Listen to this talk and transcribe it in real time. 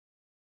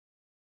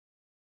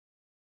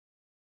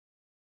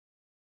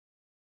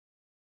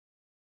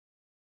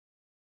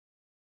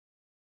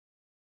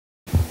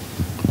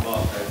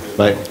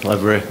mate,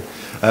 over here.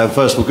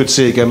 First of all, good to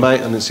see you again, mate.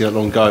 I didn't see you that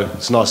long ago.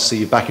 It's nice to see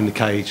you back in the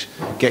cage,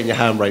 getting your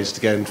hand raised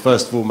again.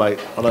 First of all, mate,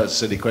 I know it's a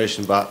silly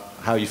question, but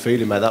how are you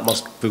feeling, mate? That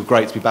must feel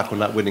great to be back on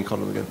that winning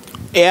column again.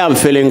 Yeah, I'm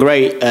feeling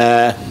great.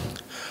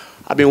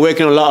 I've been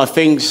working on a lot of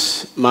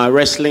things. My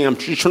wrestling, I'm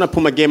trying to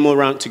put my game all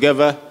around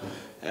together.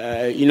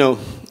 You know,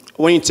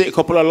 when you take a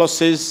couple of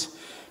losses,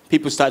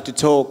 people start to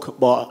talk.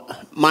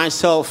 But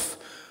myself,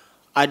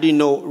 I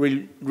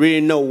didn't really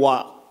know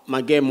what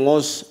my game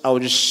was. I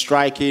was just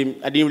striking.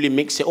 I didn't really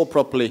mix it up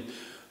properly.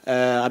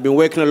 I've been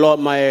working a lot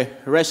on my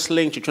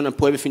wrestling, trying to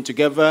put everything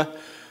together,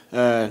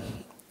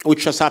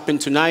 which has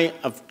happened tonight.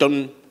 I've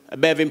done a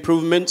bit of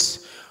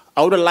improvements.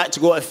 I would have liked to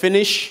go to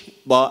finish,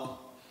 but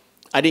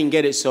I didn't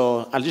get it.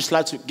 So I'd just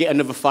like to get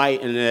another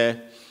fight and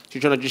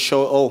trying to just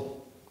show it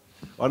all.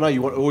 I know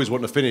you always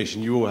want to finish,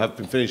 and you all have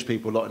been finished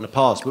people a lot in the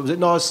past, but was it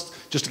nice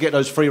just to get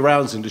those 3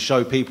 rounds in to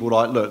show people,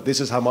 like, look, this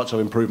is how much I've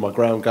improved my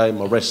ground game,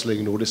 my wrestling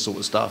and all this sort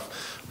of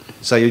stuff?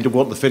 So you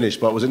want the finish,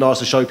 but was it nice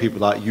to show people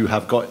that like, you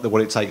have got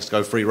what it takes to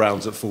go 3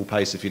 rounds at full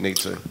pace if you need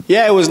to?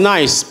 Yeah, it was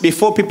nice.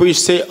 Before, people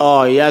used to say,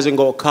 oh, he hasn't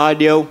got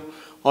cardio,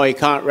 or he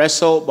can't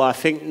wrestle, but I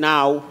think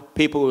now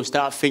people will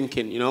start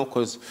thinking, you know,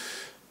 because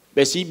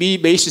they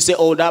used to say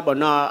all that, but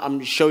now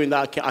I'm showing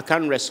that I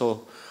can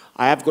wrestle.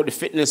 I have got the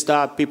fitness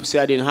that people say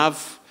I didn't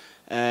have.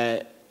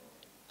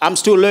 I'm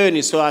still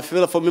learning, so I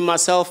feel like for me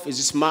myself, it's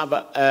just a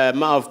matter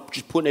of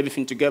just putting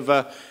everything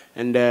together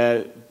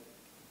and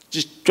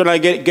just trying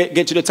to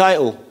get to the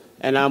title.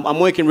 And I'm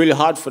working really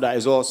hard for that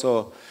as well,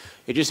 so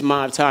it's just a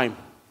matter of time.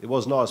 It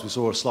was nice. We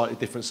saw a slightly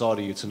different side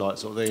of you tonight,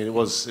 sort of thing. And it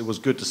was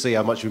good to see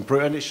how much you've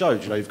improved, and it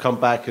showed. You know, you've come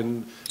back,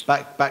 and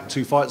back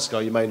 2 fights ago,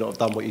 you may not have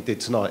done what you did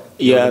tonight.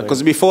 Yeah,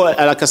 because before,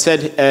 like I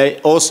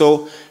said,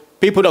 also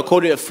people that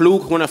called it a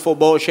fluke when I fought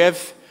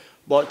Bolshev,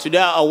 but today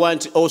I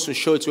want to also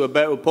show it to a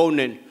better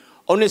opponent.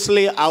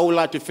 Honestly, I would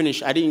like to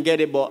finish. I didn't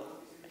get it, but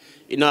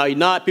you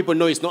know, people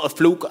know it's not a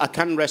fluke. I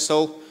can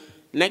wrestle.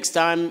 Next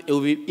time, it will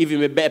be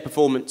even a better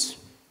performance.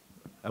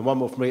 And one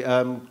more for me,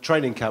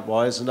 training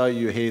camp-wise, I know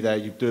you here, there,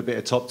 you do a bit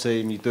of top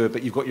team,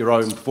 but you've got your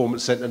own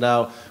performance centre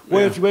now.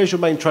 Where's your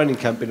main training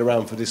camp been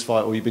around for this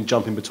fight, or you've been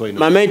jumping between them?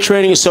 My main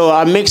training, so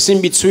I'm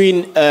mixing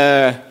between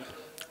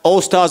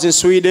All Stars in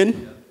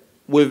Sweden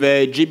with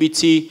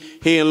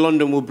GBT here in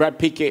London with Brad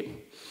Pickett.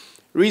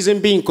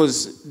 Reason being,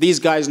 because these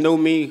guys know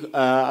me.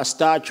 I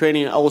started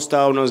training at All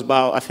Star when I was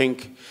about, I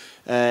think,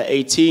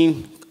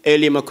 18.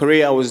 Early in my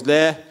career, I was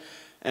there.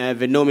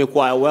 They know me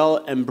quite well.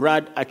 And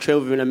Brad, I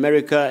trained with in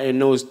America and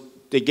knows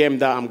the game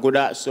that I'm good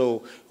at.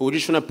 So we're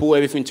just trying to pull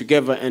everything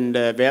together, and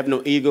they have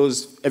no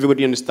egos.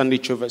 Everybody understands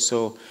each other.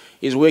 So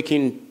it's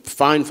working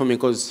fine for me,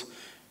 because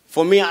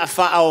for me, I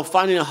was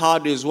finding it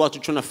hard as well to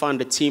try to find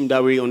a team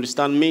that really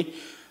understand me.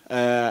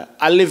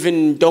 I live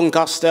in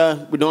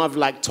Doncaster. We don't have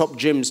like top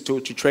gyms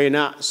to train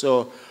at,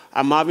 so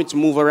I'm having to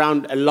move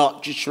around a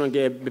lot, just trying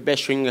to get the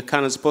best training I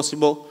can as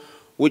possible,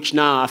 which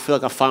now I feel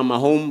like I found my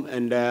home,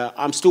 and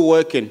I'm still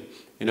working,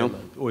 you know.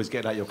 Always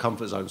getting out your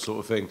comfort zone sort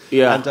of thing.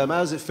 Yeah. And how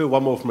does it feel,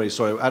 one more from me,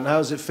 sorry, and how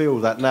does it feel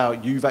that now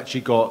you've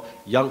actually got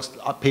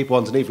people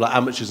underneath, like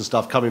amateurs and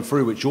stuff, coming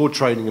through, which you're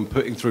training and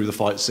putting through the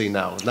fight scene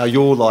now? Now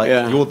you're like,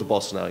 you're the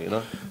boss now, you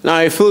know? No,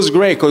 it feels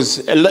great,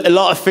 because a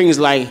lot of things,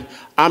 like,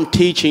 I'm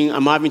teaching,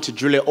 I'm having to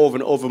drill it over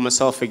and over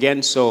myself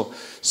again. So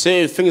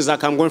certain things,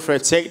 like I'm going for a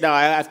takedown,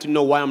 I have to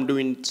know why I'm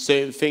doing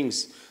certain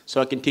things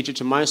so I can teach it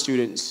to my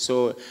students.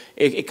 So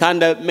it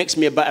kind of makes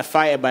me a better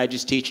fighter by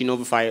just teaching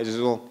other fighters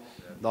as well.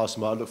 Yeah, nice,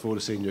 mate. I look forward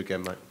to seeing you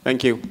again, mate.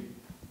 Thank you.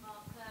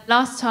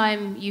 Last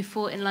time you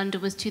fought in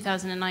London was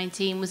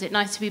 2019. Was it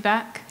nice to be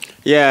back?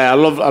 Yeah, I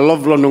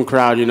love London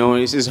crowd, you know.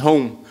 It's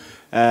home.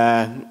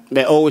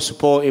 They're always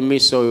supporting me,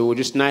 so it was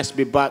just nice to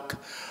be back.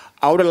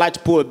 I would have liked to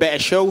put a better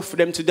show for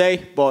them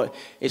today, but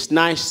it's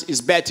nice.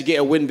 It's better to get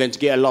a win than to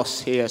get a loss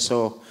here.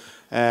 So,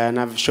 and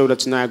I've showed that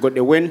tonight I got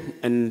the win,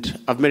 and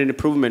I've made an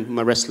improvement in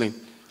my wrestling.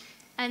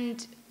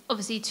 And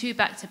obviously 2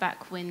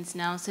 back-to-back wins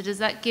now. So does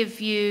that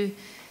give you,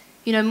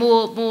 you know,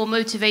 more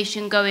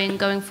motivation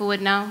going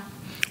forward now?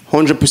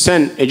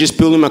 100%. It's just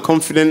building my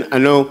confidence. I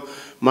know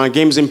my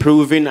game's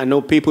improving. I know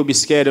people will be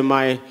scared of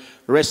my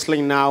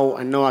wrestling now.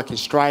 I know I can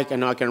strike. I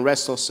know I can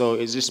wrestle. So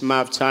it's just a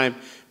matter of time.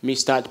 Me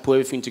start to put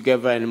everything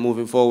together and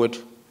moving forward.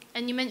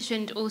 And you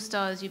mentioned All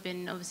Stars. You've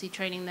been obviously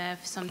training there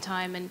for some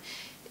time, and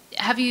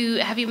have you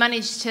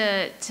managed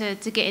to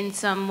get in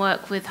some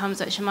work with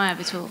Khamzat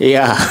Chimaev at all?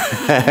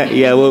 Yeah,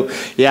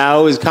 yeah.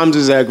 Always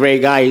Khamzat's a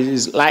great guy.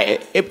 It's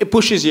like it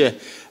pushes you.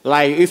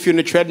 Like if you're in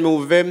the treadmill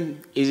with him,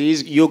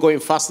 you're going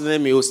faster than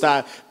him. He'll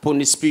start putting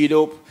the speed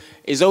up.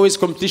 It's always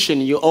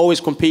competition. You're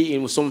always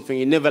competing with something.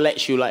 He never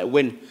lets you like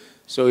win.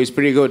 So it's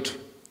pretty good.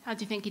 How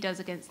do you think he does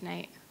against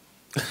Nate?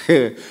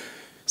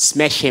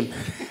 Smash him.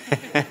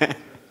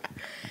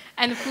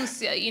 And of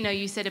course, you know,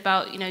 you said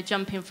about, you know,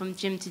 jumping from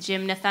gym to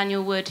gym.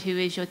 Nathaniel Wood, who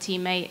is your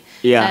teammate,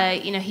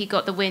 you know, he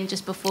got the win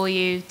just before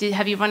you.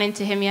 Have you run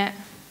into him yet?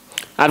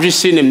 I've just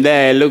seen him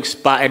there. It looks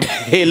bad.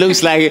 It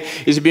looks like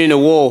he's been in a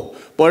war.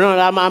 But no,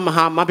 I'm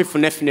happy for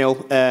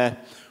Nathaniel.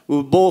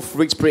 We both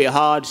rigged pretty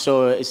hard,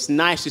 so it's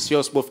nice to see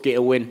us both get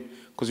a win.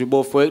 because we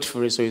both worked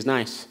for it, so it's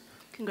nice.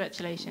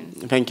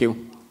 Congratulations. Thank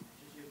you.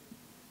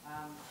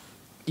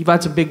 You've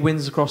had some big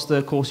wins across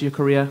the course of your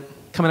career.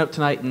 Coming up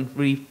tonight and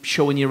really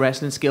showing your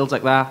wrestling skills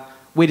like that,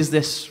 where does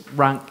this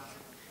rank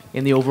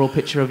in the overall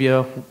picture of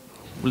your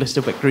list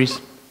of victories?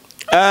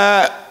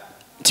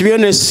 To be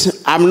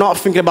honest, I'm not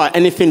thinking about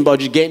anything but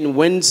just getting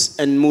wins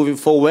and moving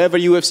forward. Wherever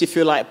UFC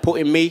feel like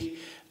putting me,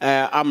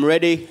 I'm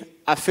ready.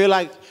 I feel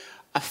like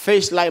I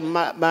faced like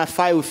my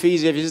fight with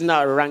Fiziev. If he's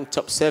not ranked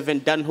top 7,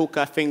 Dan Hooker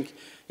I think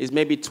is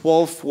maybe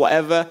 12th,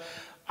 whatever.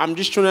 I'm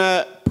just trying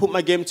to put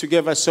my game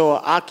together so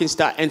I can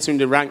start entering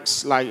the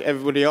ranks like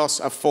everybody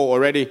else I've fought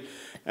already.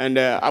 And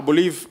I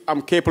believe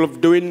I'm capable of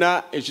doing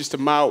that. It's just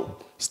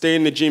about staying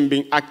in the gym,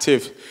 being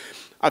active.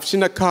 I've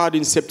seen a card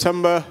in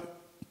September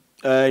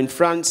in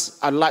France.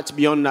 I'd like to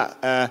be on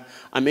that.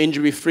 I'm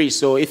injury-free,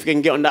 so if you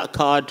can get on that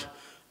card,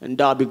 and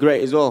that'd be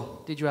great as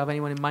well. Did you have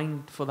anyone in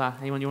mind for that?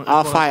 Anyone you want?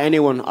 I'll fight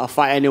anyone. I'll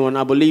fight anyone.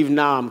 I believe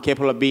now I'm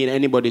capable of being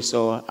anybody,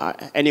 so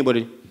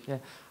anybody. Yeah.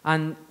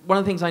 And one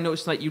of the things I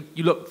noticed, like you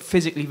look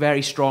physically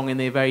very strong and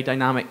they're very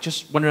dynamic.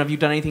 Just wondering, have you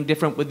done anything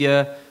different with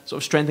your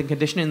sort of strength and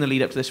conditioning in the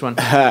lead up to this one?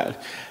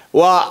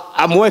 Well,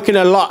 I'm working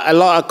a lot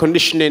of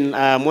conditioning.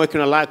 I'm working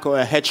a lot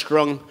of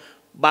headstrong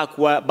back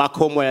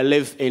home where I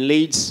live in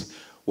Leeds.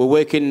 We're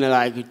working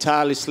like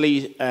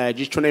tirelessly,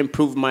 just trying to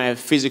improve my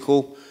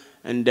physical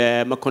and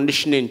my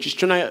conditioning. Just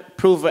trying to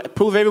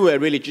prove everywhere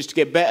really, just to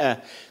get better.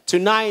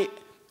 Tonight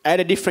I had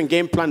a different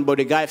game plan, but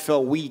the guy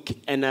felt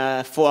weak, and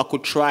I thought I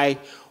could try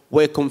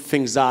work on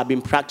things that I've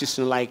been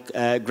practicing, like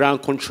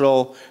ground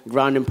control,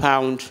 ground and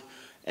pound.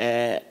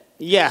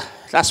 Yeah,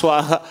 that's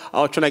what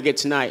I was trying to get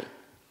tonight.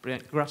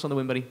 Brilliant. Congrats on the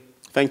win, buddy.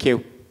 Thank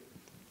you.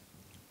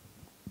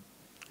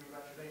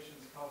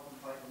 Congratulations, Carl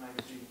from Fighter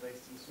Magazine,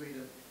 based in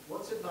Sweden.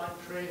 What's it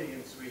like training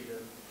in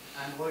Sweden,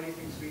 and why do you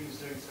think Sweden's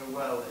doing so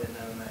well in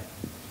MMA?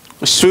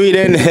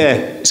 Sweden,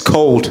 it's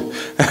cold.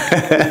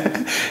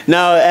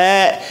 No,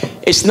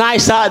 it's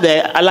nice out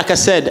there. Like I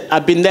said,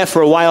 I've been there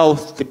for a while.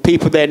 The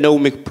people there know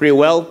me pretty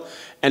well,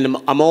 and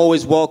I'm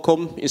always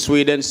welcome in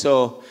Sweden.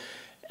 So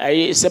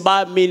it's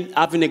about me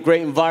having a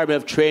great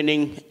environment of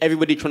training.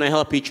 Everybody trying to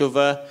help each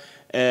other.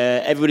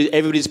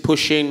 Everybody's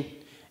pushing.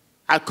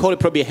 I call it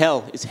probably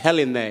hell. It's hell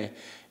in there.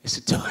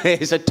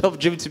 It's a tough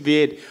gym to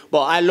be in,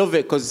 but I love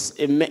it because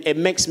it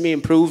makes me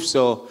improve.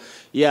 So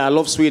yeah, I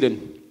love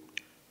Sweden.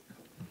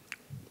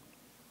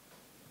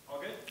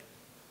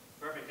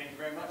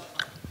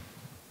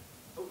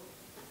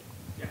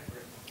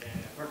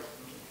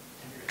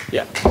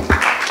 Yeah.